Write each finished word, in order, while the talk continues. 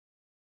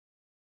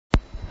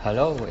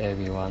Hello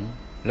everyone,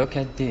 look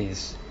at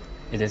this.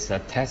 It is a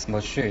test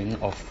machine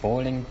of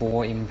falling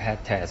ball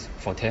impact test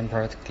for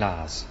tempered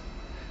glass.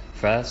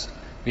 First,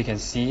 we can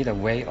see the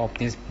weight of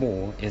this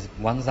ball is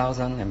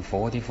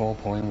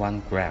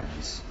 1044.1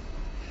 grams.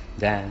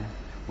 Then,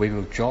 we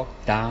will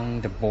drop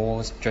down the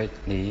ball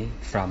straightly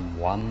from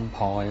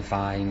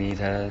 1.5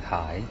 meter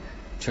high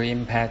to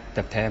impact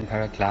the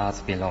tempered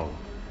glass below.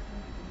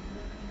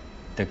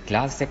 The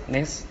glass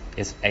thickness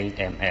is 8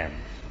 mm.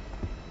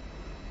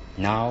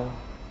 Now,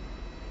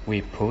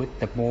 we put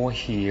the ball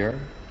here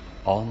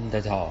on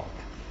the top.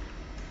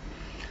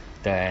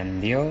 The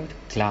annealed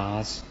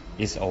glass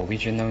is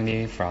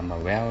originally from a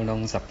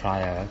well-known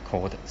supplier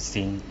called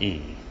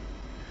Xin-Yi.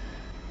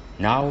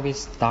 Now we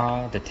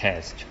start the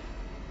test.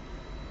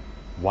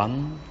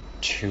 1,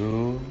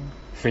 2,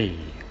 3.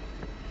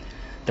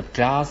 The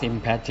glass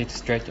impacted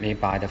straightly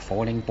by the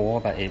falling ball,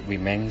 but it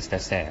remains the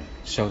same,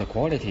 so the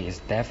quality is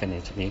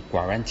definitely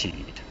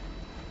guaranteed.